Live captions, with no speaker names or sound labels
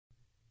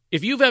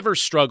If you've ever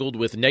struggled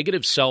with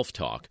negative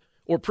self-talk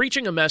or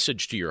preaching a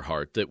message to your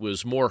heart that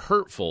was more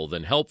hurtful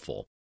than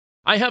helpful,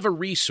 I have a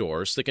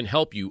resource that can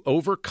help you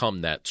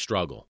overcome that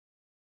struggle.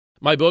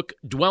 My book,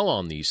 Dwell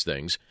on These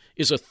Things,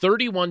 is a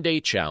 31-day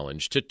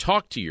challenge to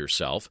talk to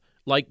yourself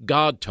like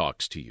God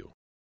talks to you.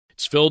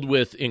 It's filled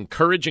with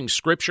encouraging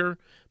scripture,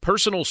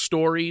 personal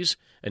stories,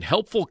 and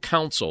helpful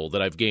counsel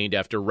that I've gained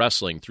after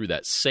wrestling through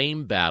that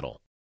same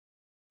battle.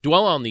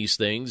 Dwell on These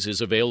Things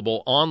is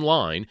available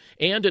online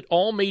and at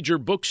all major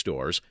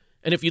bookstores,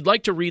 and if you'd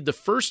like to read the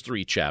first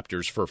 3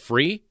 chapters for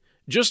free,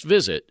 just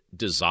visit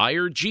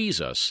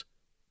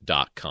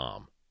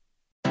DesireJesus.com.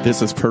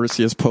 This is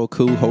Perseus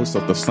Poku, host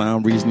of the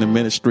Sound Reasoning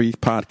Ministry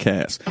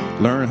podcast.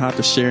 Learn how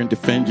to share and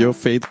defend your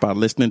faith by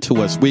listening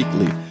to us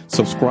weekly.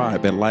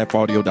 Subscribe at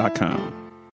lifeaudio.com.